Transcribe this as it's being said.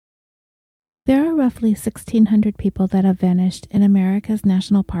There are roughly 1,600 people that have vanished in America's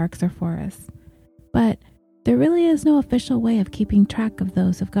national parks or forests, but there really is no official way of keeping track of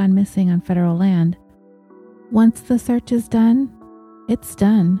those who've gone missing on federal land. Once the search is done, it's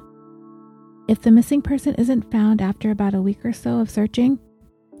done. If the missing person isn't found after about a week or so of searching,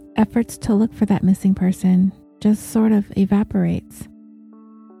 efforts to look for that missing person just sort of evaporates.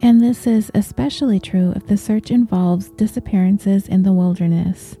 And this is especially true if the search involves disappearances in the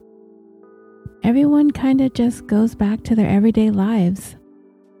wilderness. Everyone kind of just goes back to their everyday lives,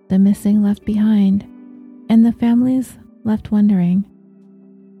 the missing left behind, and the families left wondering.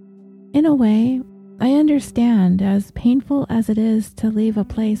 In a way, I understand, as painful as it is to leave a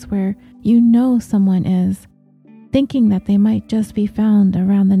place where you know someone is, thinking that they might just be found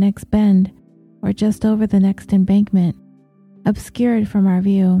around the next bend or just over the next embankment, obscured from our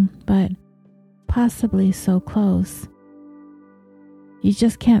view, but possibly so close. You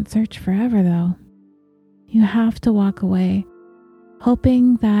just can't search forever, though. You have to walk away,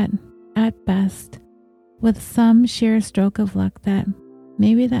 hoping that, at best, with some sheer stroke of luck, that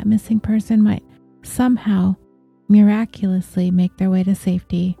maybe that missing person might somehow miraculously make their way to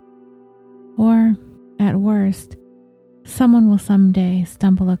safety. Or, at worst, someone will someday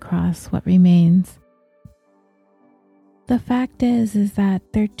stumble across what remains. The fact is that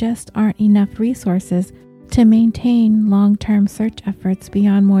there just aren't enough resources to maintain long-term search efforts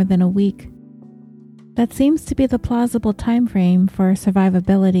beyond more than a week. That seems to be the plausible time frame for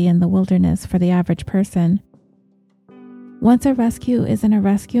survivability in the wilderness for the average person. Once a rescue isn't a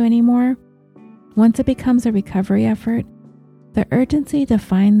rescue anymore, once it becomes a recovery effort, the urgency to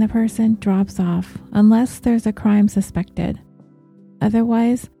find the person drops off unless there's a crime suspected.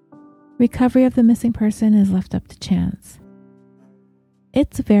 Otherwise, recovery of the missing person is left up to chance.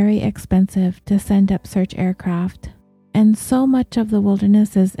 It's very expensive to send up search aircraft, and so much of the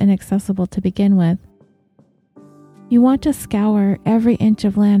wilderness is inaccessible to begin with. You want to scour every inch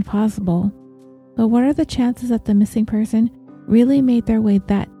of land possible, but what are the chances that the missing person really made their way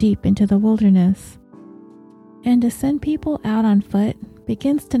that deep into the wilderness? And to send people out on foot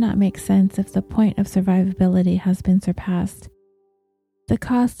begins to not make sense if the point of survivability has been surpassed. The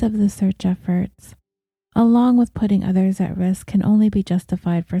cost of the search efforts, along with putting others at risk, can only be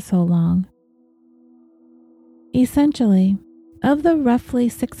justified for so long. Essentially, of the roughly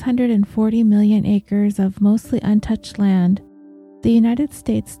 640 million acres of mostly untouched land, the United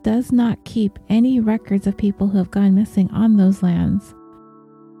States does not keep any records of people who have gone missing on those lands.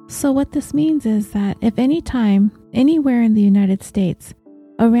 So what this means is that if any time, anywhere in the United States,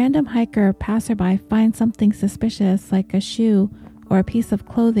 a random hiker or passerby finds something suspicious like a shoe or a piece of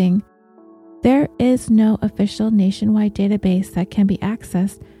clothing, there is no official nationwide database that can be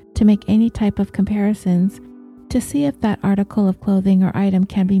accessed to make any type of comparisons to see if that article of clothing or item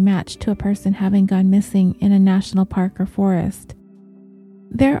can be matched to a person having gone missing in a national park or forest.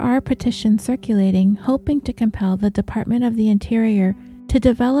 There are petitions circulating hoping to compel the Department of the Interior to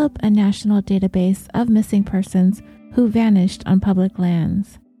develop a national database of missing persons who vanished on public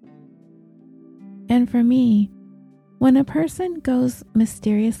lands. And for me, when a person goes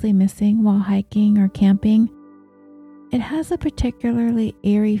mysteriously missing while hiking or camping, it has a particularly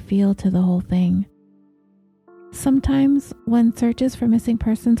eerie feel to the whole thing. Sometimes, when searches for missing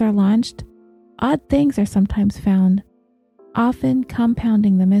persons are launched, odd things are sometimes found, often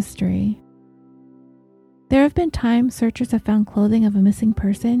compounding the mystery. There have been times searchers have found clothing of a missing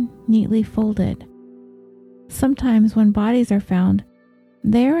person neatly folded. Sometimes, when bodies are found,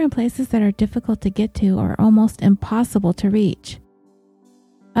 they are in places that are difficult to get to or almost impossible to reach.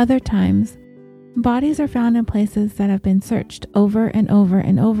 Other times, bodies are found in places that have been searched over and over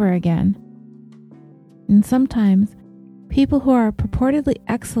and over again. And sometimes, people who are purportedly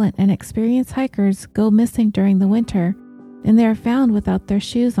excellent and experienced hikers go missing during the winter, and they are found without their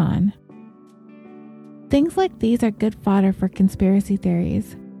shoes on. Things like these are good fodder for conspiracy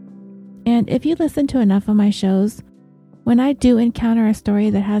theories. And if you listen to enough of my shows, when I do encounter a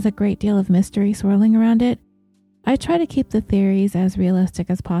story that has a great deal of mystery swirling around it, I try to keep the theories as realistic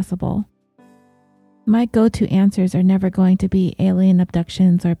as possible. My go-to answers are never going to be alien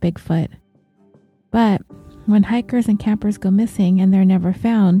abductions or Bigfoot. But when hikers and campers go missing and they're never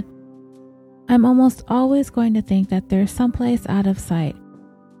found, I'm almost always going to think that they're someplace out of sight,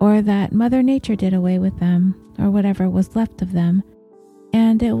 or that Mother Nature did away with them, or whatever was left of them,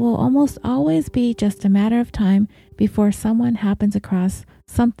 and it will almost always be just a matter of time before someone happens across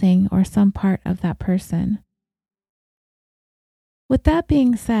something or some part of that person. With that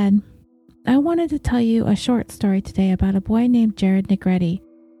being said, I wanted to tell you a short story today about a boy named Jared Negretti,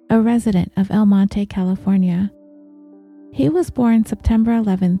 a resident of El Monte, California. He was born September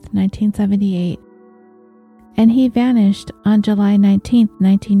 11th, 1978, and he vanished on July 19th,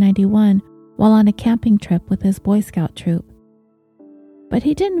 1991, while on a camping trip with his Boy Scout troop. But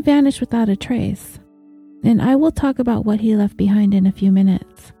he didn't vanish without a trace, and I will talk about what he left behind in a few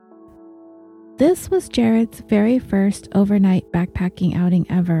minutes. This was Jared's very first overnight backpacking outing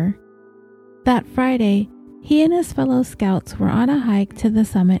ever. That Friday, he and his fellow scouts were on a hike to the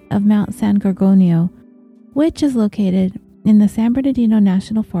summit of Mount San Gorgonio, which is located in the San Bernardino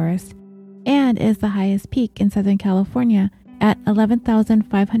National Forest and is the highest peak in Southern California at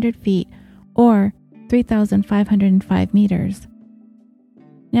 11,500 feet or 3,505 meters.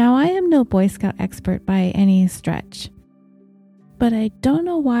 Now, I am no Boy Scout expert by any stretch, but I don't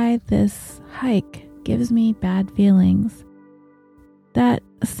know why this hike gives me bad feelings. That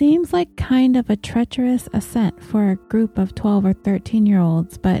seems like kind of a treacherous ascent for a group of 12 or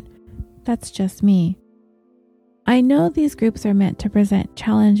 13-year-olds, but that's just me. I know these groups are meant to present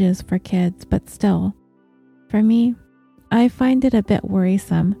challenges for kids, but still, for me, I find it a bit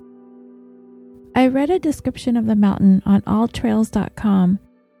worrisome. I read a description of the mountain on alltrails.com,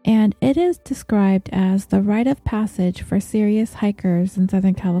 and it is described as the rite of passage for serious hikers in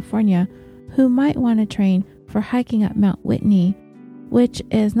Southern California who might want to train for hiking up Mount Whitney, which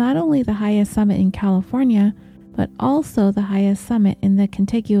is not only the highest summit in California, but also the highest summit in the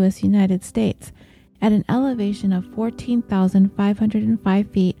contiguous United States at an elevation of 14,505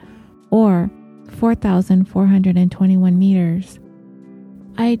 feet or 4,421 meters.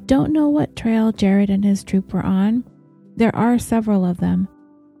 I don't know what trail Jared and his troop were on. There are several of them.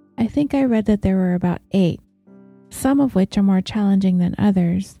 I think I read that there were about 8, some of which are more challenging than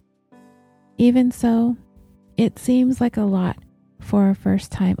others. Even so, it seems like a lot for a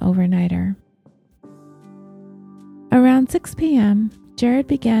first-time overnighter. Around 6 p.m., Jared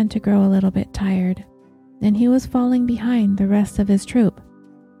began to grow a little bit tired, and he was falling behind the rest of his troop.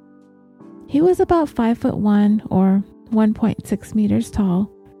 He was about 5'1" or 1.6 meters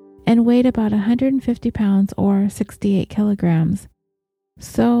tall and weighed about 150 pounds or 68 kilograms.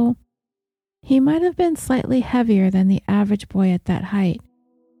 So, he might have been slightly heavier than the average boy at that height,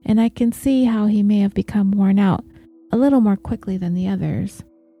 and I can see how he may have become worn out a little more quickly than the others.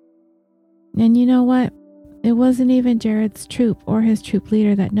 And you know what? It wasn't even Jared's troop or his troop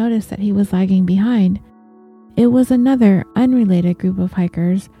leader that noticed that he was lagging behind. It was another unrelated group of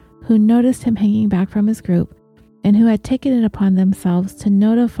hikers who noticed him hanging back from his group and who had taken it upon themselves to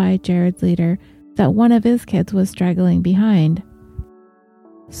notify Jared's leader that one of his kids was straggling behind.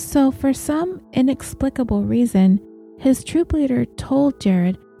 So for some inexplicable reason, his troop leader told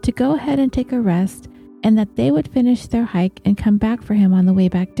Jared to go ahead and take a rest and that they would finish their hike and come back for him on the way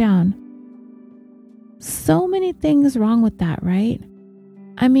back down. So many things wrong with that, right?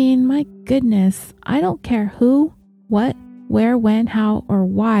 I mean, my goodness, I don't care who, what, where, when, how, or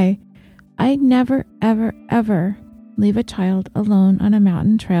why. I'd never, ever, ever leave a child alone on a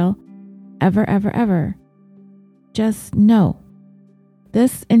mountain trail. Ever, ever, ever. Just no.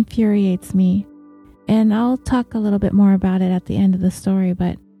 This infuriates me, and I'll talk a little bit more about it at the end of the story,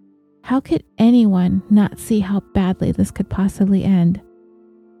 but how could anyone not see how badly this could possibly end?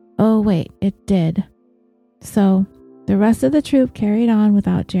 Oh wait, it did. So, the rest of the troop carried on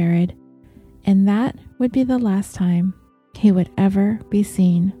without Jared, and that would be the last time he would ever be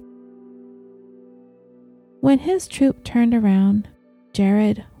seen. When his troop turned around,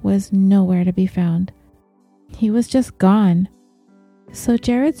 Jared was nowhere to be found. He was just gone. So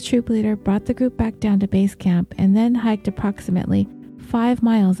Jared's troop leader brought the group back down to base camp and then hiked approximately 5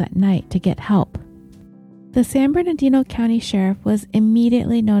 miles at night to get help. The San Bernardino County Sheriff was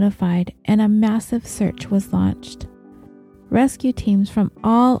immediately notified and a massive search was launched. Rescue teams from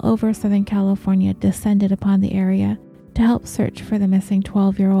all over Southern California descended upon the area to help search for the missing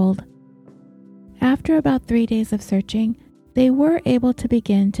 12-year-old. After about 3 days of searching, they were able to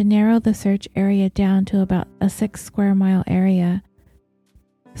begin to narrow the search area down to about a 6 square mile area.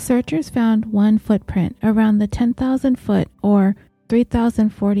 Searchers found one footprint around the 10,000 foot or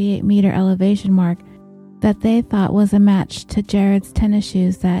 3,048 meter elevation mark that they thought was a match to Jared's tennis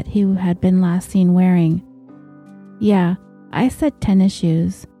shoes that he had been last seen wearing. Yeah, I said tennis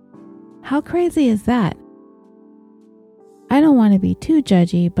shoes. How crazy is that? I don't want to be too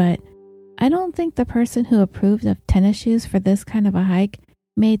judgy, but I don't think the person who approved of tennis shoes for this kind of a hike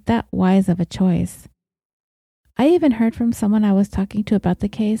made that wise of a choice. I even heard from someone I was talking to about the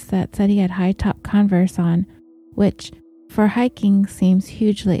case that said he had high-top Converse on, which, for hiking, seems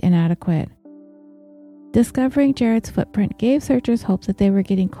hugely inadequate. Discovering Jared's footprint gave searchers hope that they were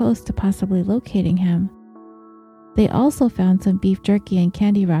getting close to possibly locating him. They also found some beef jerky and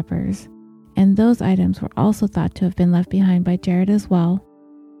candy wrappers, and those items were also thought to have been left behind by Jared as well.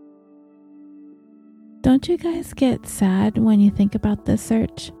 Don't you guys get sad when you think about this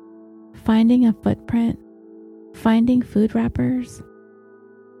search? Finding a footprint, finding food wrappers.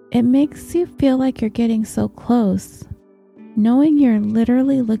 It makes you feel like you're getting so close, knowing you're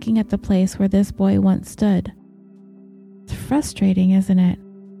literally looking at the place where this boy once stood. It's frustrating, isn't it?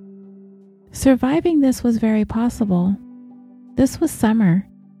 Surviving this was very possible. This was summer.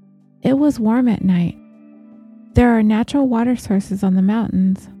 It was warm at night. There are natural water sources on the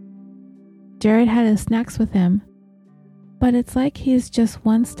mountains. Jared had his snacks with him, but it's like he's just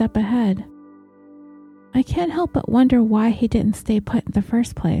one step ahead. I can't help but wonder why he didn't stay put in the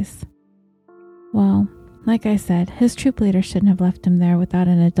first place. Well, like I said, his troop leader shouldn't have left him there without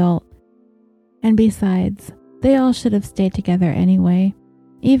an adult. And besides, they all should have stayed together anyway.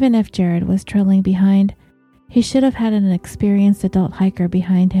 Even if Jared was trailing behind, he should have had an experienced adult hiker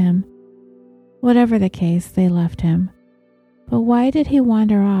behind him. Whatever the case, they left him. But why did he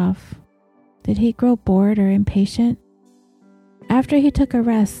wander off? Did he grow bored or impatient? After he took a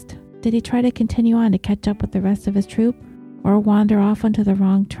rest, did he try to continue on to catch up with the rest of his troop, or wander off onto the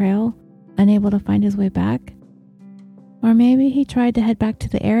wrong trail, unable to find his way back? Or maybe he tried to head back to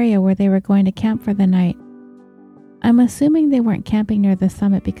the area where they were going to camp for the night. I'm assuming they weren't camping near the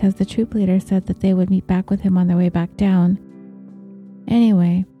summit because the troop leader said that they would meet back with him on their way back down.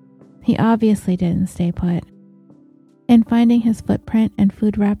 Anyway, he obviously didn't stay put. And finding his footprint and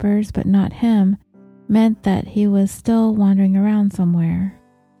food wrappers but not him meant that he was still wandering around somewhere.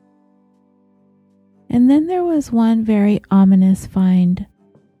 And then there was one very ominous find.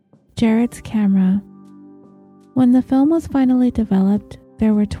 Jared's camera. When the film was finally developed,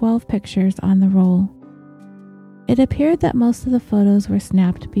 there were 12 pictures on the roll. It appeared that most of the photos were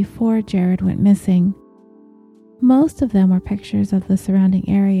snapped before Jared went missing. Most of them were pictures of the surrounding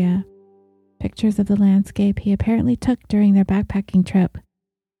area, pictures of the landscape he apparently took during their backpacking trip.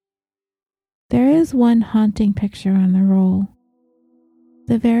 There is one haunting picture on the roll.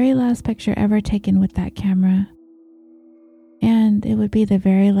 The very last picture ever taken with that camera. And it would be the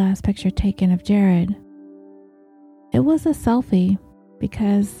very last picture taken of Jared. It was a selfie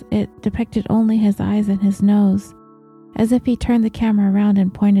because it depicted only his eyes and his nose, as if he turned the camera around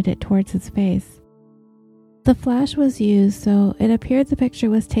and pointed it towards his face. The flash was used, so it appeared the picture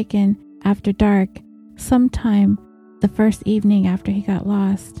was taken after dark, sometime the first evening after he got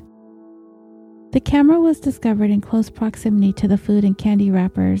lost. The camera was discovered in close proximity to the food and candy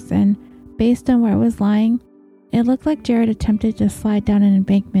wrappers, and based on where it was lying, it looked like Jared attempted to slide down an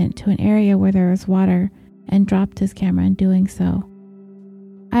embankment to an area where there was water and dropped his camera in doing so.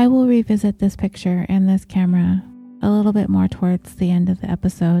 I will revisit this picture and this camera a little bit more towards the end of the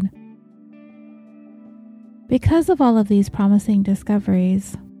episode. Because of all of these promising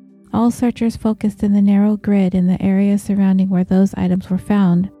discoveries, all searchers focused in the narrow grid in the area surrounding where those items were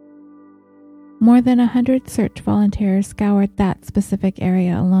found. More than 100 search volunteers scoured that specific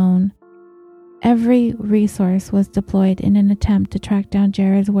area alone. Every resource was deployed in an attempt to track down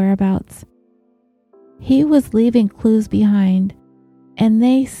Jared's whereabouts. He was leaving clues behind, and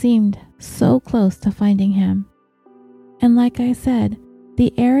they seemed so close to finding him. And like I said,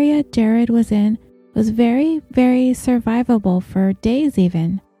 the area Jared was in was very, very survivable for days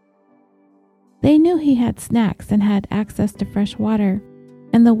even. They knew he had snacks and had access to fresh water,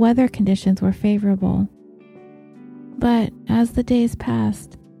 and the weather conditions were favorable. But as the days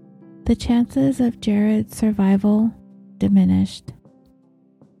passed, the chances of Jared's survival diminished.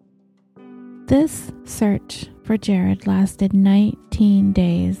 This search for Jared lasted 19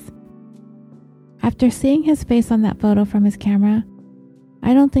 days. After seeing his face on that photo from his camera,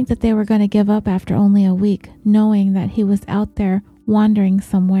 I don't think that they were going to give up after only a week, knowing that he was out there wandering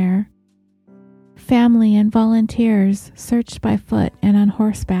somewhere. Family and volunteers searched by foot and on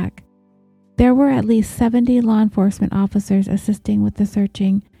horseback. There were at least 70 law enforcement officers assisting with the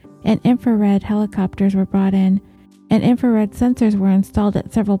searching, and infrared helicopters were brought in, and infrared sensors were installed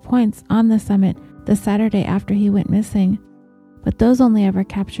at several points on the summit the Saturday after he went missing, but those only ever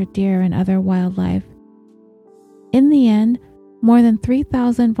captured deer and other wildlife. In the end, more than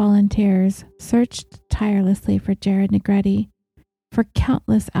 3,000 volunteers searched tirelessly for Jared Negretti for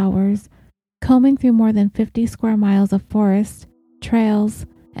countless hours, combing through more than 50 square miles of forest, trails,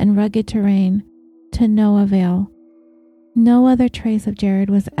 and rugged terrain to no avail. No other trace of Jared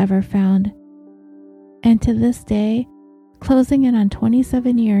was ever found. And to this day, closing in on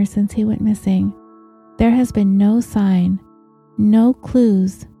 27 years since he went missing, there has been no sign, no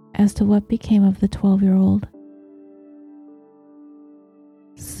clues as to what became of the 12-year-old.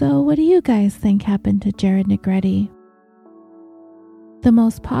 So what do you guys think happened to Jared Negretti? The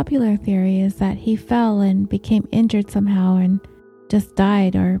most popular theory is that he fell and became injured somehow and just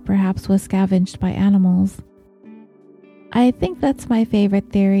died, or perhaps was scavenged by animals. I think that's my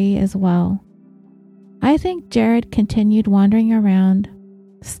favorite theory as well. I think Jared continued wandering around,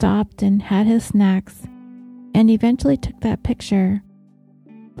 stopped and had his snacks, and eventually took that picture.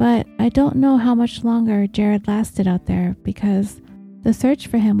 But I don't know how much longer Jared lasted out there because the search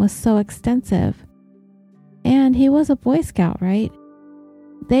for him was so extensive. And he was a Boy Scout, right?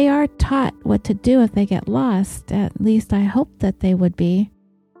 They are taught what to do if they get lost, at least I hope that they would be.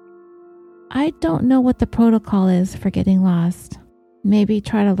 I don't know what the protocol is for getting lost. Maybe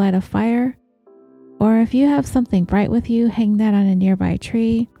try to light a fire, or if you have something bright with you, hang that on a nearby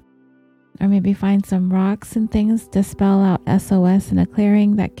tree, or maybe find some rocks and things to spell out SOS in a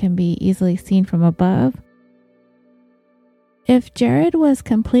clearing that can be easily seen from above. If Jared was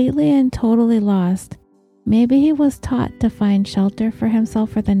completely and totally lost, maybe he was taught to find shelter for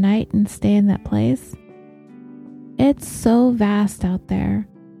himself for the night and stay in that place. It's so vast out there,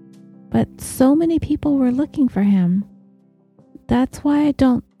 but so many people were looking for him. That's why I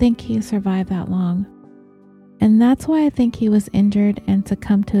don't think he survived that long. And that's why I think he was injured and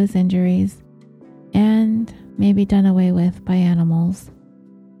succumbed to his injuries, and maybe done away with by animals.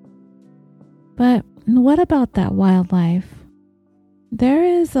 But what about that wildlife? There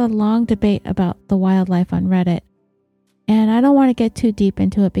is a long debate about the wildlife on Reddit, and I don't want to get too deep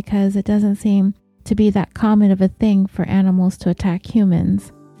into it because it doesn't seem to be that common of a thing for animals to attack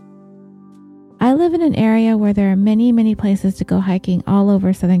humans. I live in an area where there are many, many places to go hiking all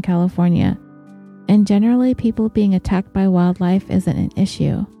over Southern California, and generally people being attacked by wildlife isn't an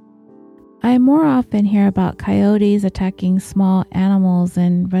issue. I more often hear about coyotes attacking small animals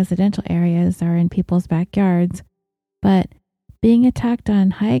in residential areas or in people's backyards, but being attacked on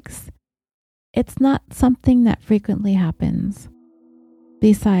hikes, it's not something that frequently happens.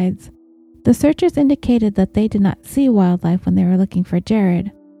 Besides, the searchers indicated that they did not see wildlife when they were looking for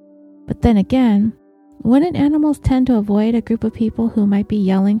Jared. But then again, wouldn't animals tend to avoid a group of people who might be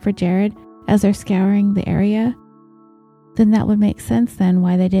yelling for Jared as they're scouring the area? Then that would make sense then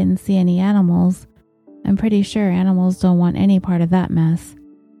why they didn't see any animals. I'm pretty sure animals don't want any part of that mess.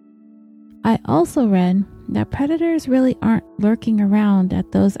 I also read that predators really aren't lurking around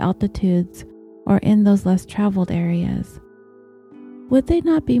at those altitudes or in those less traveled areas. Would they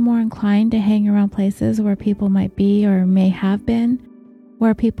not be more inclined to hang around places where people might be or may have been,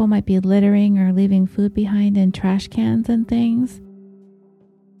 where people might be littering or leaving food behind in trash cans and things?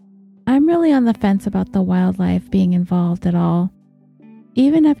 I'm really on the fence about the wildlife being involved at all.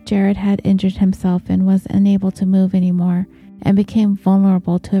 Even if Jared had injured himself and was unable to move anymore and became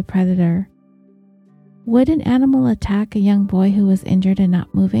vulnerable to a predator, would an animal attack a young boy who was injured and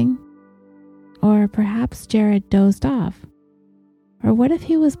not moving? Or perhaps Jared dozed off. Or what if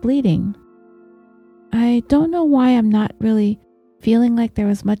he was bleeding? I don't know why I'm not really feeling like there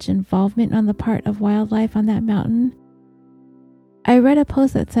was much involvement on the part of wildlife on that mountain. I read a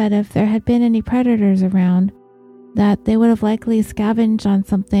post that said if there had been any predators around, that they would have likely scavenged on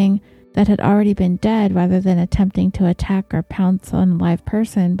something that had already been dead rather than attempting to attack or pounce on a live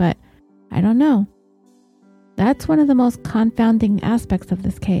person, but I don't know. That's one of the most confounding aspects of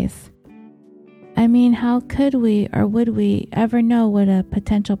this case. I mean, how could we or would we ever know what a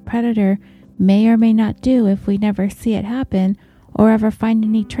potential predator may or may not do if we never see it happen or ever find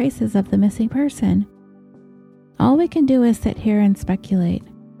any traces of the missing person? All we can do is sit here and speculate.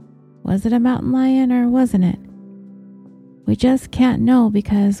 Was it a mountain lion or wasn't it? We just can't know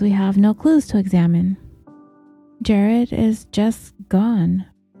because we have no clues to examine. Jared is just gone.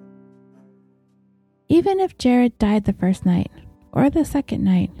 Even if Jared died the first night, or the second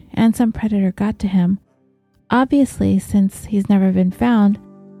night, and some predator got to him, obviously, since he's never been found,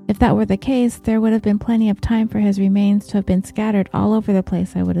 if that were the case, there would have been plenty of time for his remains to have been scattered all over the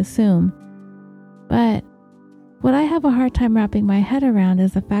place, I would assume. But what I have a hard time wrapping my head around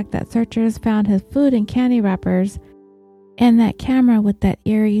is the fact that searchers found his food in candy wrappers and that camera with that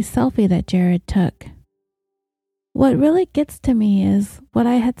eerie selfie that Jared took. What really gets to me is what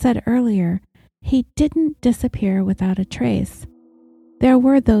I had said earlier. He didn't disappear without a trace. There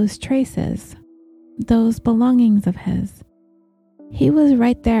were those traces, those belongings of his. He was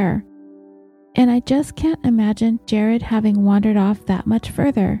right there, and I just can't imagine Jared having wandered off that much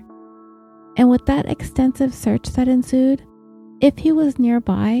further. And with that extensive search that ensued, if he was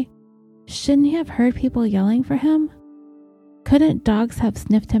nearby, shouldn't he have heard people yelling for him? Couldn't dogs have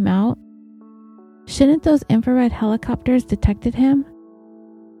sniffed him out? Shouldn't those infrared helicopters detected him?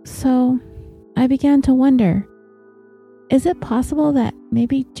 So I began to wonder, is it possible that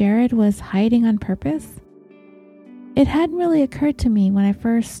maybe Jared was hiding on purpose? It hadn't really occurred to me when I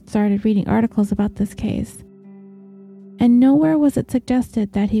first started reading articles about this case, and nowhere was it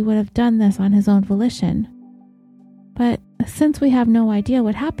suggested that he would have done this on his own volition. But since we have no idea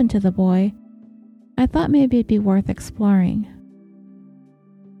what happened to the boy, I thought maybe it'd be worth exploring.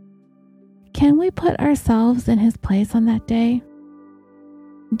 Can we put ourselves in his place on that day?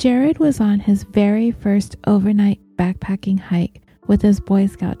 Jared was on his very first overnight backpacking hike with his Boy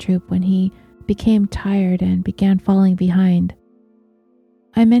Scout troop when he became tired and began falling behind.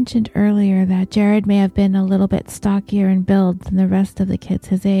 I mentioned earlier that Jared may have been a little bit stockier in build than the rest of the kids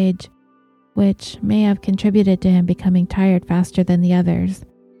his age, which may have contributed to him becoming tired faster than the others.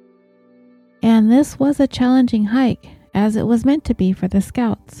 And this was a challenging hike, as it was meant to be for the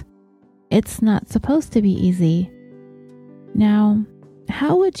Scouts. It's not supposed to be easy. Now,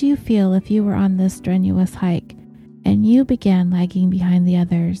 how would you feel if you were on this strenuous hike and you began lagging behind the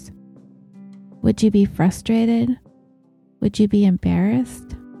others? Would you be frustrated? Would you be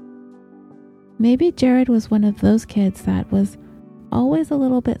embarrassed? Maybe Jared was one of those kids that was always a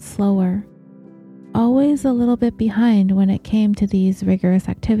little bit slower, always a little bit behind when it came to these rigorous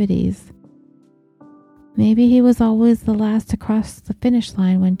activities. Maybe he was always the last to cross the finish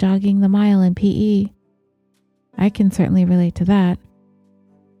line when jogging the mile in PE. I can certainly relate to that.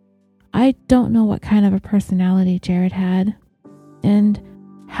 I don't know what kind of a personality Jared had, and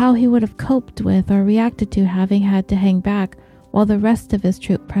how he would have coped with or reacted to having had to hang back while the rest of his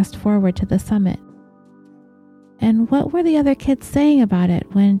troop pressed forward to the summit. And what were the other kids saying about it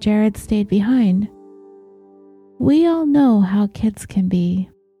when Jared stayed behind? We all know how kids can be,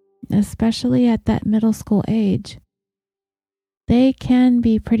 especially at that middle school age. They can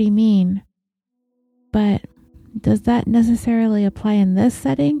be pretty mean, but does that necessarily apply in this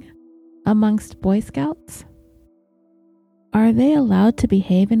setting amongst Boy Scouts? Are they allowed to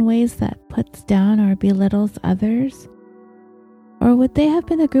behave in ways that puts down or belittles others? Or would they have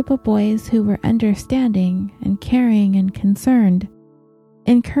been a group of boys who were understanding and caring and concerned,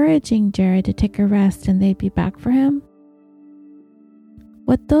 encouraging Jared to take a rest and they'd be back for him?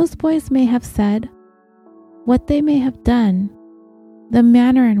 What those boys may have said, what they may have done, the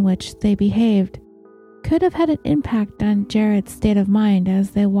manner in which they behaved, could have had an impact on Jared's state of mind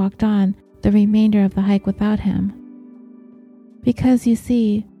as they walked on the remainder of the hike without him. Because you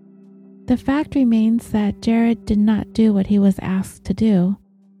see, the fact remains that Jared did not do what he was asked to do.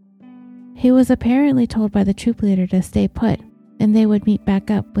 He was apparently told by the troop leader to stay put and they would meet back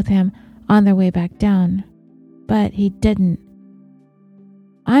up with him on their way back down, but he didn't.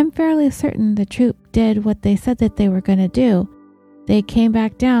 I'm fairly certain the troop did what they said that they were going to do. They came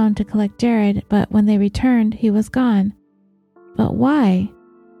back down to collect Jared, but when they returned, he was gone. But why?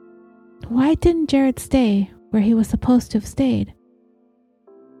 Why didn't Jared stay where he was supposed to have stayed?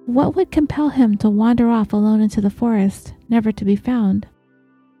 What would compel him to wander off alone into the forest, never to be found?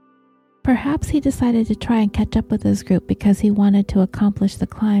 Perhaps he decided to try and catch up with his group because he wanted to accomplish the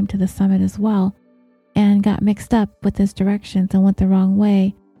climb to the summit as well, and got mixed up with his directions and went the wrong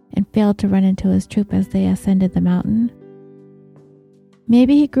way and failed to run into his troop as they ascended the mountain.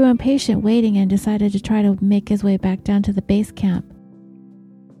 Maybe he grew impatient waiting and decided to try to make his way back down to the base camp.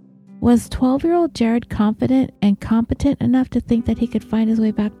 Was 12-year-old Jared confident and competent enough to think that he could find his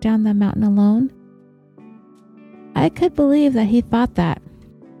way back down the mountain alone? I could believe that he thought that.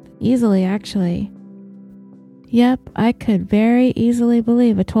 Easily, actually. Yep, I could very easily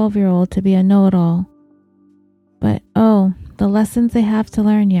believe a 12-year-old to be a know-it-all. But oh, the lessons they have to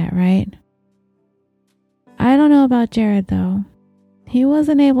learn yet, right? I don't know about Jared, though. He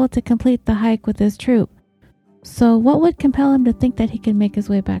wasn't able to complete the hike with his troop. So what would compel him to think that he could make his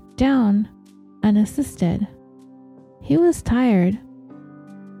way back down unassisted? He was tired.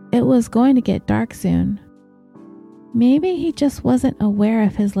 It was going to get dark soon. Maybe he just wasn't aware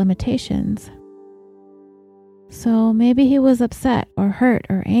of his limitations. So maybe he was upset or hurt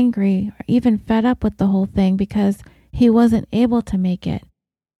or angry or even fed up with the whole thing because he wasn't able to make it.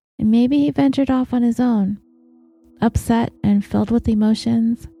 And maybe he ventured off on his own, upset and filled with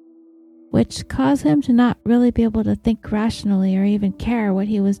emotions, which caused him to not really be able to think rationally or even care what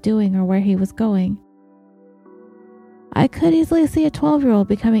he was doing or where he was going. I could easily see a 12-year-old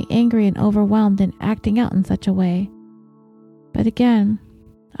becoming angry and overwhelmed and acting out in such a way. But again,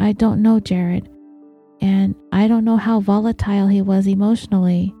 I don't know Jared, and I don't know how volatile he was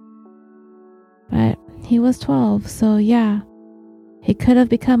emotionally. But he was 12, so yeah, he could have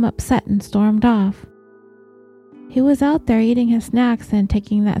become upset and stormed off. He was out there eating his snacks and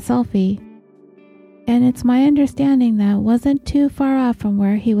taking that selfie, and it's my understanding that wasn't too far off from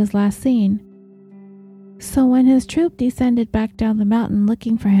where he was last seen. So when his troop descended back down the mountain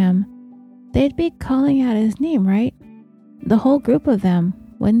looking for him, they'd be calling out his name, right? the whole group of them,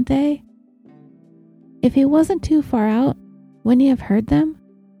 wouldn't they? If he wasn't too far out, wouldn't he have heard them?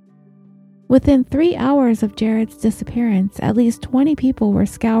 Within 3 hours of Jared's disappearance, at least 20 people were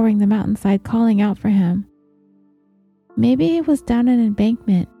scouring the mountainside calling out for him. Maybe he was down an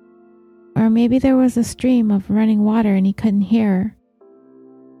embankment, or maybe there was a stream of running water and he couldn't hear.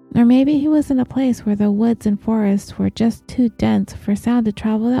 Or maybe he was in a place where the woods and forests were just too dense for sound to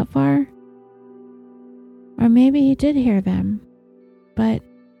travel that far. Or maybe he did hear them, but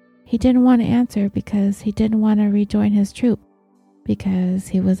he didn't want to answer because he didn't want to rejoin his troop, because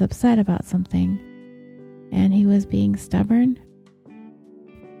he was upset about something, and he was being stubborn.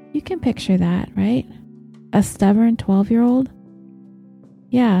 You can picture that, right? A stubborn 12-year-old?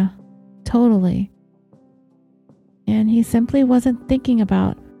 Yeah, totally. And he simply wasn't thinking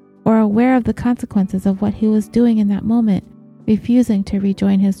about or aware of the consequences of what he was doing in that moment, refusing to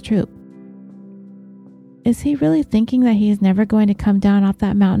rejoin his troop. Is he really thinking that he is never going to come down off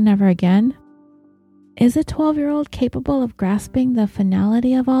that mountain ever again? Is a 12-year-old capable of grasping the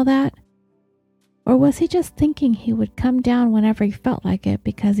finality of all that? Or was he just thinking he would come down whenever he felt like it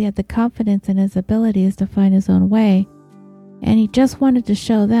because he had the confidence in his abilities to find his own way, and he just wanted to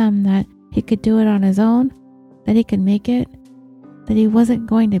show them that he could do it on his own, that he could make it, that he wasn't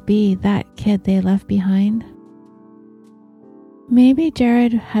going to be that kid they left behind? Maybe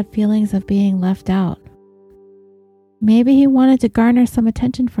Jared had feelings of being left out. Maybe he wanted to garner some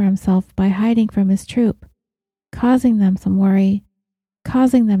attention for himself by hiding from his troop, causing them some worry,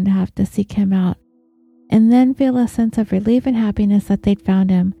 causing them to have to seek him out, and then feel a sense of relief and happiness that they'd found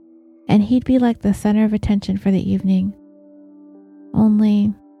him, and he'd be like the center of attention for the evening.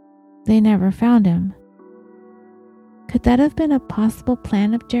 Only, they never found him. Could that have been a possible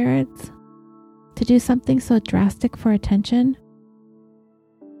plan of Jared's? To do something so drastic for attention?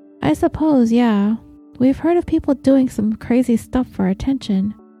 I suppose, yeah. We've heard of people doing some crazy stuff for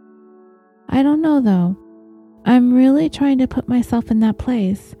attention. I don't know though. I'm really trying to put myself in that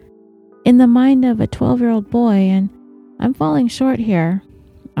place, in the mind of a 12-year-old boy, and I'm falling short here.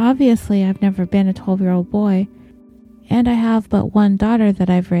 Obviously, I've never been a 12-year-old boy, and I have but one daughter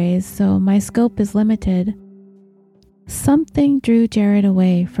that I've raised, so my scope is limited. Something drew Jared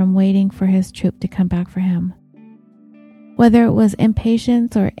away from waiting for his troop to come back for him. Whether it was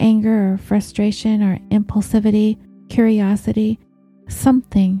impatience or anger or frustration or impulsivity, curiosity,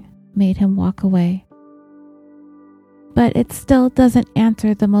 something made him walk away. But it still doesn't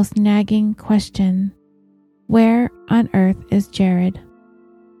answer the most nagging question. Where on earth is Jared?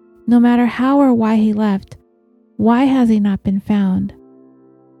 No matter how or why he left, why has he not been found?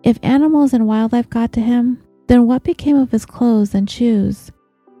 If animals and wildlife got to him, then what became of his clothes and shoes?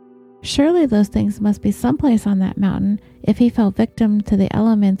 Surely those things must be someplace on that mountain if he fell victim to the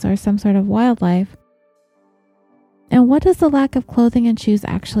elements or some sort of wildlife. And what does the lack of clothing and shoes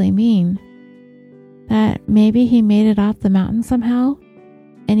actually mean? That maybe he made it off the mountain somehow,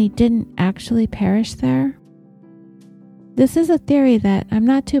 and he didn't actually perish there? This is a theory that I'm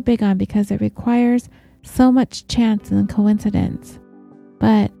not too big on because it requires so much chance and coincidence.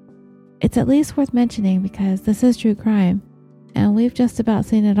 But it's at least worth mentioning because this is true crime, and we've just about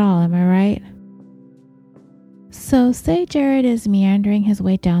seen it all, am I right? So say Jared is meandering his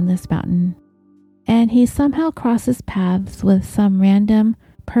way down this mountain, and he somehow crosses paths with some random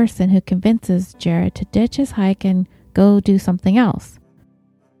person who convinces Jared to ditch his hike and go do something else.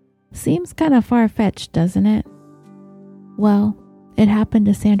 Seems kind of far-fetched, doesn't it? Well, it happened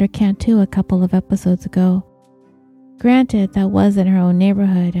to Sandra Cantu a couple of episodes ago. Granted, that was in her own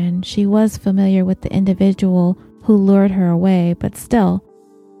neighborhood, and she was familiar with the individual who lured her away, but still,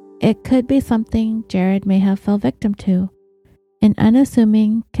 it could be something Jared may have fell victim to. An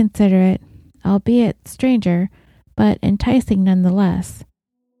unassuming, considerate, albeit stranger, but enticing nonetheless,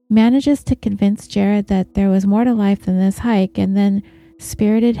 manages to convince Jared that there was more to life than this hike, and then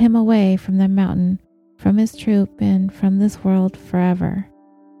spirited him away from the mountain, from his troop, and from this world forever.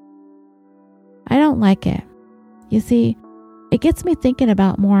 I don't like it. You see, it gets me thinking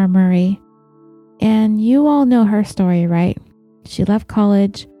about Maura Murray. And you all know her story, right? She left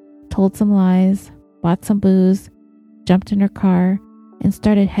college, told some lies, bought some booze, jumped in her car, and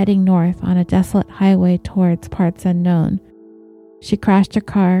started heading north on a desolate highway towards parts unknown. She crashed her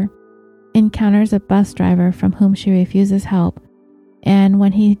car, encounters a bus driver from whom she refuses help, and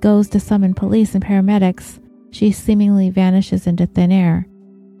when he goes to summon police and paramedics, she seemingly vanishes into thin air.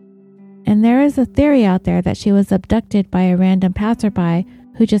 And there is a theory out there that she was abducted by a random passerby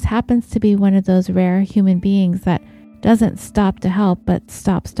who just happens to be one of those rare human beings that doesn't stop to help but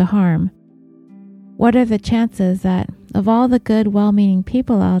stops to harm. What are the chances that of all the good, well-meaning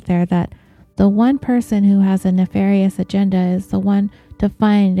people out there that the one person who has a nefarious agenda is the one to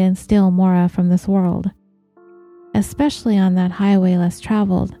find and steal Maura from this world, especially on that highway less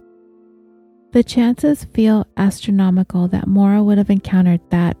traveled. The chances feel astronomical that Maura would have encountered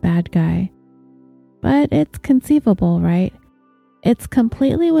that bad guy. But it's conceivable, right? It's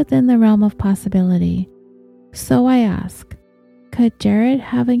completely within the realm of possibility. So I ask, could Jared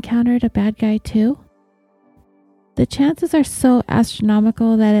have encountered a bad guy too? The chances are so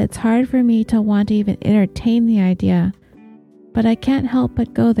astronomical that it's hard for me to want to even entertain the idea, but I can't help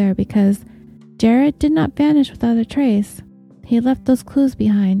but go there because Jared did not vanish without a trace. He left those clues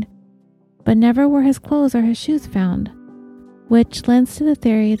behind, but never were his clothes or his shoes found, which lends to the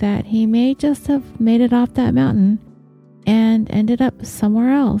theory that he may just have made it off that mountain and ended up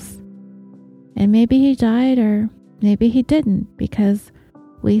somewhere else. And maybe he died or maybe he didn't, because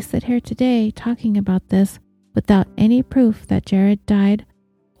we sit here today talking about this without any proof that Jared died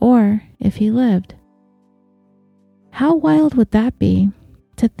or if he lived. How wild would that be,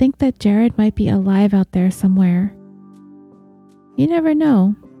 to think that Jared might be alive out there somewhere? You never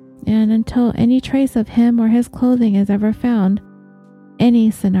know, and until any trace of him or his clothing is ever found, any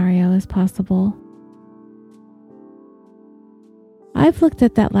scenario is possible. I've looked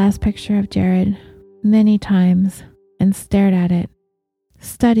at that last picture of Jared many times and stared at it,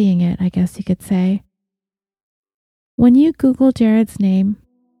 studying it, I guess you could say. When you Google Jared's name,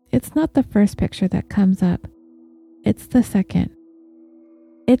 it's not the first picture that comes up. It's the second.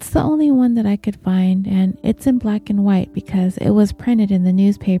 It's the only one that I could find, and it's in black and white because it was printed in the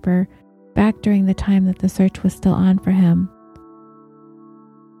newspaper back during the time that the search was still on for him.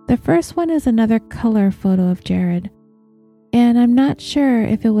 The first one is another color photo of Jared, and I'm not sure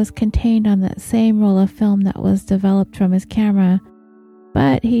if it was contained on that same roll of film that was developed from his camera,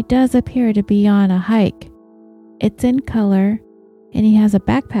 but he does appear to be on a hike. It's in color, and he has a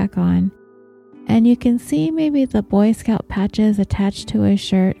backpack on, and you can see maybe the Boy Scout patches attached to his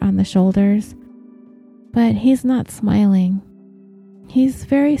shirt on the shoulders, but he's not smiling. He's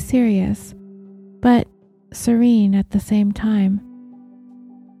very serious, but serene at the same time.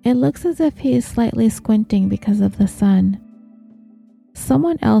 It looks as if he is slightly squinting because of the sun.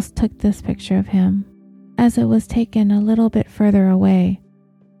 Someone else took this picture of him, as it was taken a little bit further away.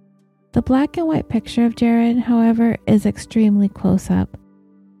 The black and white picture of Jared, however, is extremely close up,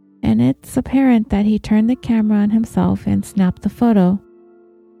 and it's apparent that he turned the camera on himself and snapped the photo.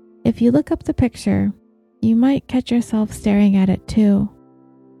 If you look up the picture, you might catch yourself staring at it too.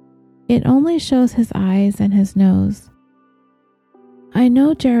 It only shows his eyes and his nose. I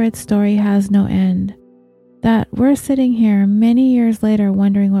know Jared's story has no end, that we're sitting here many years later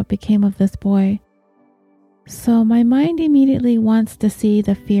wondering what became of this boy. So my mind immediately wants to see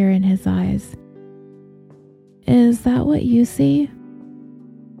the fear in his eyes. Is that what you see?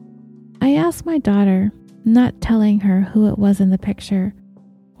 I asked my daughter, not telling her who it was in the picture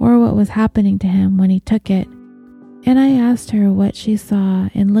or what was happening to him when he took it, and I asked her what she saw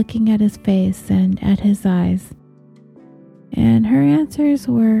in looking at his face and at his eyes. And her answers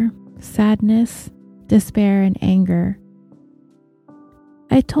were sadness, despair, and anger.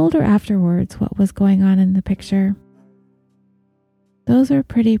 I told her afterwards what was going on in the picture. Those are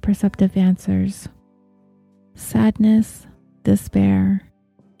pretty perceptive answers. Sadness, despair,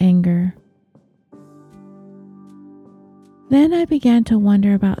 anger. Then I began to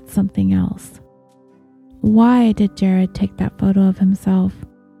wonder about something else. Why did Jared take that photo of himself?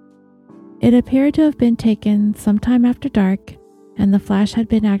 It appeared to have been taken sometime after dark, and the flash had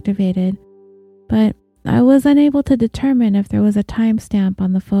been activated, but I was unable to determine if there was a timestamp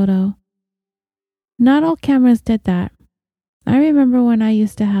on the photo. Not all cameras did that. I remember when I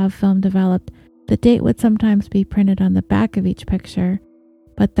used to have film developed, the date would sometimes be printed on the back of each picture,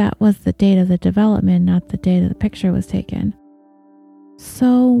 but that was the date of the development, not the date the picture was taken.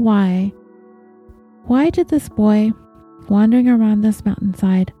 So why? Why did this boy, wandering around this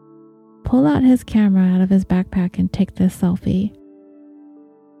mountainside, pull out his camera out of his backpack and take this selfie?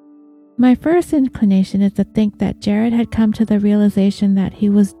 My first inclination is to think that Jared had come to the realization that he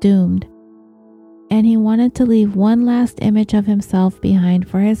was doomed, and he wanted to leave one last image of himself behind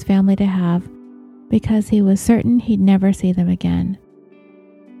for his family to have, because he was certain he'd never see them again.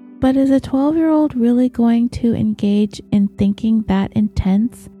 But is a 12-year-old really going to engage in thinking that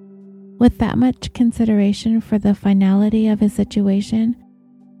intense, with that much consideration for the finality of his situation,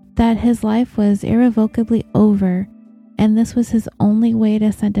 that his life was irrevocably over, and this was his only way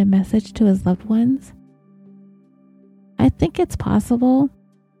to send a message to his loved ones? I think it's possible.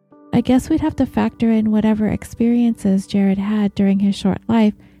 I guess we'd have to factor in whatever experiences Jared had during his short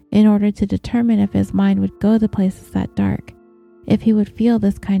life in order to determine if his mind would go to places that dark. if he would feel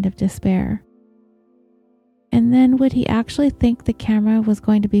this kind of despair. And then would he actually think the camera was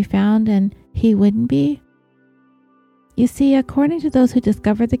going to be found and he wouldn't be? You see, according to those who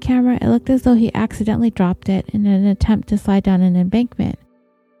discovered the camera, it looked as though he accidentally dropped it in an attempt to slide down an embankment,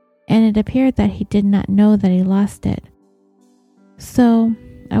 and it appeared that he did not know that he lost it. So,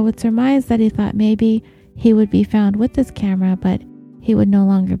 I would surmise that he thought maybe he would be found with this camera, but he would no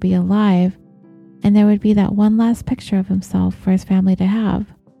longer be alive, and there would be that one last picture of himself for his family to have.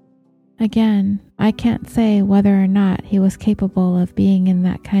 Again, I can't say whether or not he was capable of being in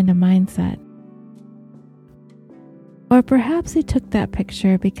that kind of mindset. Or perhaps he took that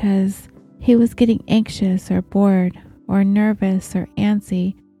picture because he was getting anxious or bored or nervous or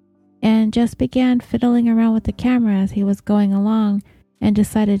antsy and just began fiddling around with the camera as he was going along and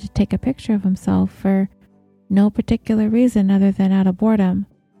decided to take a picture of himself for no particular reason other than out of boredom.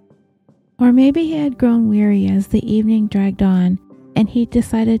 Or maybe he had grown weary as the evening dragged on and he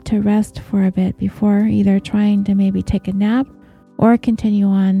decided to rest for a bit before either trying to maybe take a nap or continue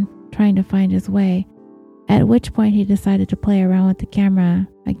on trying to find his way, at which point he decided to play around with the camera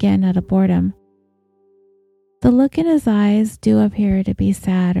again out of boredom. The look in his eyes do appear to be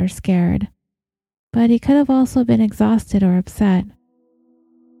sad or scared, but he could have also been exhausted or upset.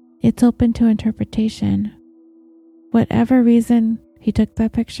 It's open to interpretation. Whatever reason he took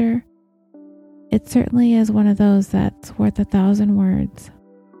that picture, it certainly is one of those that's worth 1,000 words.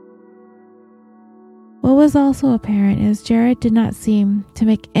 What was also apparent is Jared did not seem to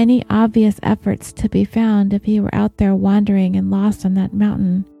make any obvious efforts to be found if he were out there wandering and lost on that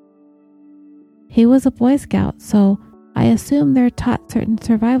mountain. He was a Boy Scout, so I assume they're taught certain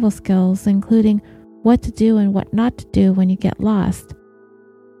survival skills, including what to do and what not to do when you get lost.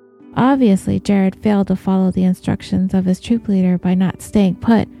 Obviously, Jared failed to follow the instructions of his troop leader by not staying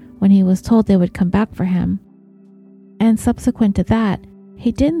put when he was told they would come back for him. And subsequent to that,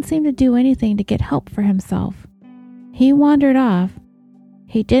 he didn't seem to do anything to get help for himself. He wandered off.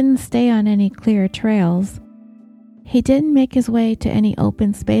 He didn't stay on any clear trails. He didn't make his way to any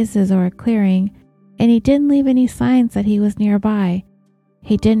open spaces or a clearing, and he didn't leave any signs that he was nearby.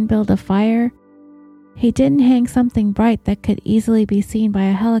 He didn't build a fire. He didn't hang something bright that could easily be seen by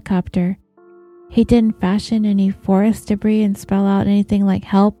a helicopter. He didn't fashion any forest debris and spell out anything like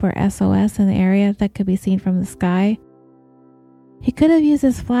help or SOS in the area that could be seen from the sky. He could have used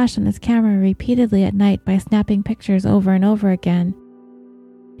his flash on his camera repeatedly at night by snapping pictures over and over again.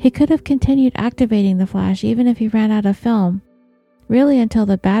 He could have continued activating the flash even if he ran out of film, really until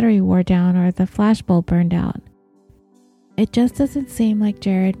the battery wore down or the flash bulb burned out. It just doesn't seem like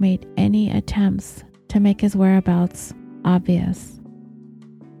Jared made any attempts to make his whereabouts obvious.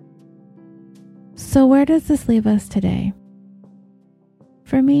 So where does this leave us today?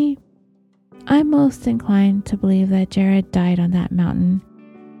 For me, I'm most inclined to believe that Jared died on that mountain,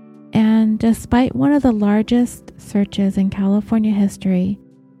 and despite one of the largest searches in California history,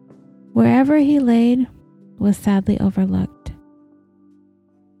 wherever he laid was sadly overlooked.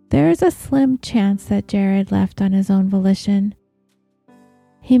 There is a slim chance that Jared left on his own volition.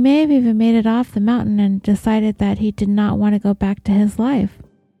 He may have even made it off the mountain and decided that he did not want to go back to his life.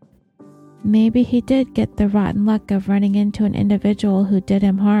 Maybe he did get the rotten luck of running into an individual who did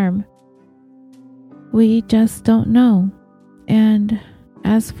him harm. We just don't know. And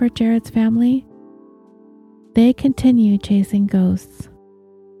as for Jared's family, they continue chasing ghosts.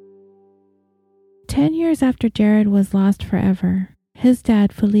 10 years after Jared was lost forever, his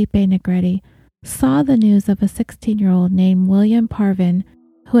dad, Felipe Negrete, saw the news of a 16-year-old named William Parvin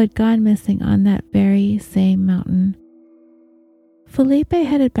who had gone missing on that very same mountain. Felipe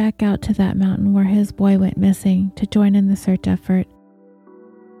headed back out to that mountain where his boy went missing to join in the search effort.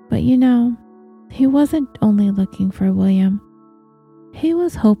 But he wasn't only looking for William. He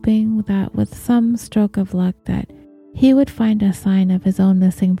was hoping that with some stroke of luck that he would find a sign of his own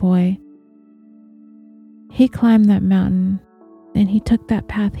missing boy. He climbed that mountain, and he took that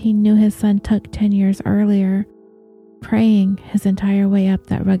path he knew his son took 10 years earlier, praying his entire way up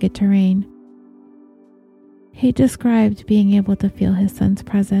that rugged terrain. He described being able to feel his son's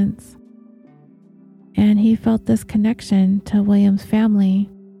presence, and he felt this connection to William's family,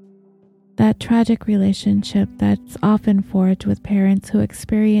 that tragic relationship that's often forged with parents who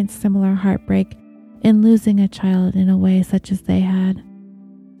experience similar heartbreak in losing a child in a way such as they had.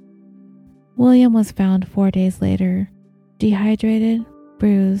 William was found 4 days later, dehydrated,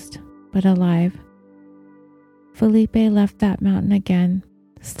 bruised, but alive. Felipe left that mountain again,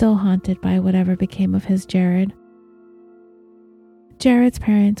 still haunted by whatever became of his Jared. Jared's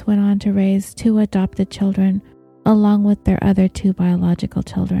parents went on to raise 2 adopted children along with their other 2 biological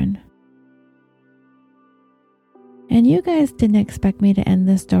children. And you guys didn't expect me to end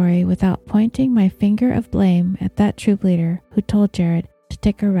this story without pointing my finger of blame at that troop leader who told Jared to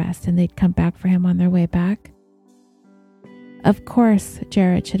take a rest and they'd come back for him on their way back. Of course,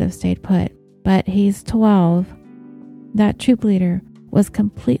 Jared should have stayed put, but he's 12. That troop leader was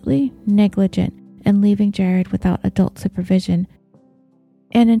completely negligent in leaving Jared without adult supervision.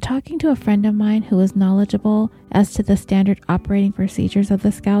 And in talking to a friend of mine who was knowledgeable as to the standard operating procedures of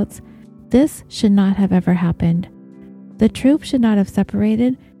the Scouts, this should not have ever happened. The troop should not have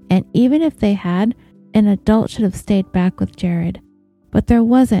separated, and even if they had, an adult should have stayed back with Jared. But there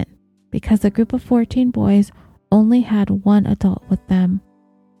wasn't, because the group of 14 boys only had one adult with them.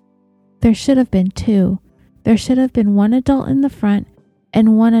 There should have been two. There should have been one adult in the front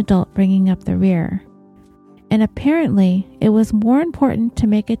and one adult bringing up the rear. And apparently, it was more important to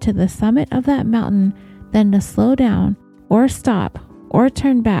make it to the summit of that mountain than to slow down or stop or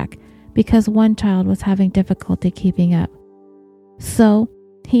turn back because one child was having difficulty keeping up. So,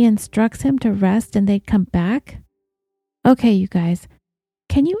 he instructs him to rest and they'd come back? Okay, you guys,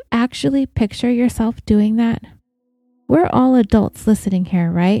 can you actually picture yourself doing that? We're all adults listening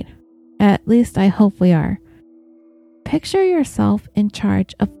here, right? At least I hope we are. Picture yourself in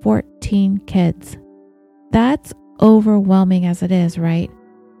charge of 14 kids. That's overwhelming as it is, right?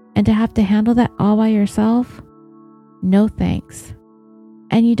 And to have to handle that all by yourself? No thanks.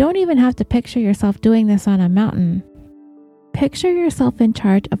 And you don't even have to picture yourself doing this on a mountain. Picture yourself in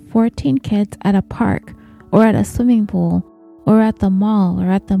charge of 14 kids at a park or at a swimming pool or at the mall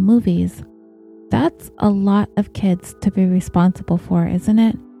or at the movies. That's a lot of kids to be responsible for, isn't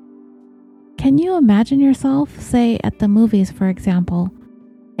it? Can you imagine yourself, say at the movies, for example,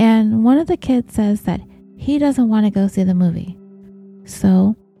 and one of the kids says that he doesn't want to go see the movie.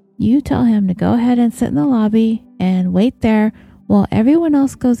 So you tell him to go ahead and sit in the lobby and wait there while everyone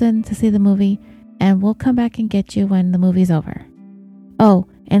else goes in to see the movie, and we'll come back and get you when the movie's over. Oh,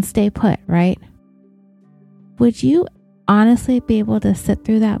 and stay put, right? Would you honestly be able to sit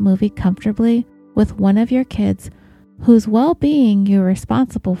through that movie comfortably with one of your kids whose well-being you're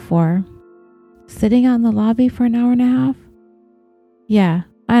responsible for, sitting out in the lobby for an hour and a half? Yeah,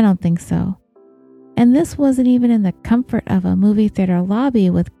 I don't think so. And this wasn't even in the comfort of a movie theater lobby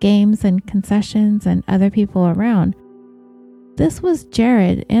with games and concessions and other people around. This was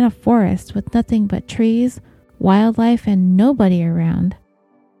Jared in a forest with nothing but trees, wildlife, and nobody around.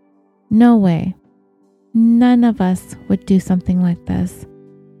 No way. None of us would do something like this.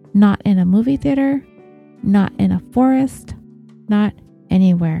 Not in a movie theater, not in a forest, not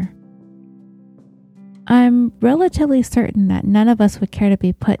anywhere. I'm relatively certain that none of us would care to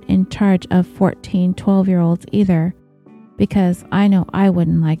be put in charge of 14, 12-year-olds either, because I know I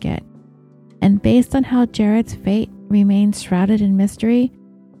wouldn't like it. And based on how Jared's fate remains shrouded in mystery,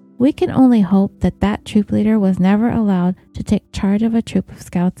 we can only hope that that troop leader was never allowed to take charge of a troop of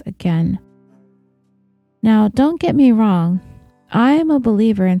scouts again. Now, don't get me wrong, I am a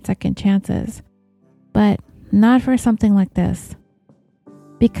believer in second chances, but not for something like this.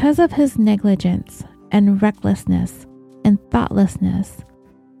 Because of his negligence and recklessness and thoughtlessness,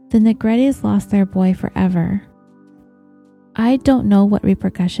 the Negrettis lost their boy forever. I don't know what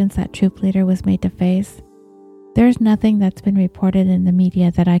repercussions that troop leader was made to face. There's nothing that's been reported in the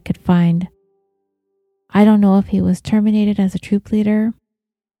media that I could find. I don't know if he was terminated as a troop leader.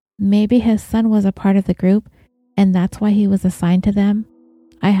 Maybe his son was a part of the group and that's why he was assigned to them.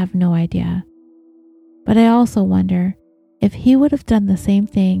 I have no idea. But I also wonder if he would have done the same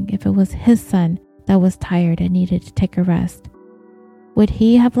thing if it was his son that was tired and needed to take a rest. Would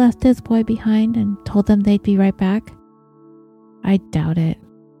he have left his boy behind and told them they'd be right back? I doubt it.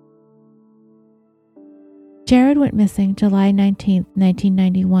 Jared went missing July 19,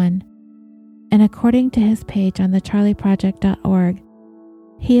 1991, and according to his page on thecharlieproject.org,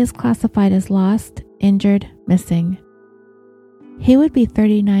 he is classified as lost, injured, missing. He would be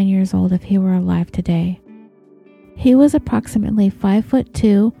 39 years old if he were alive today. He was approximately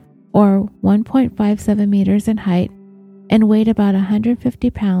 5'2" or 1.57 meters in height and weighed about 150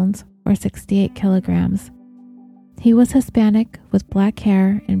 pounds or 68 kilograms. He was Hispanic with black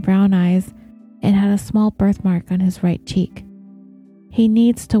hair and brown eyes and had a small birthmark on his right cheek. He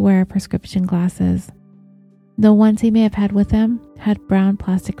needs to wear prescription glasses. The ones he may have had with him had brown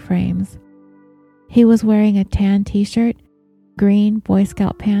plastic frames. He was wearing a tan t-shirt, green Boy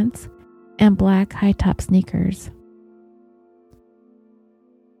Scout pants, and black high-top sneakers.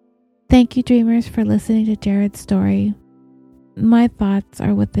 Thank you, dreamers, for listening to Jared's story. My thoughts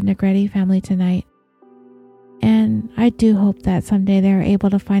are with the Negretti family tonight, and I do hope that someday they are able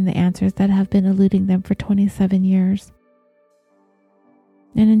to find the answers that have been eluding them for 27 years.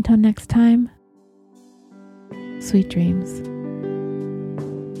 And until next time, Sweet dreams.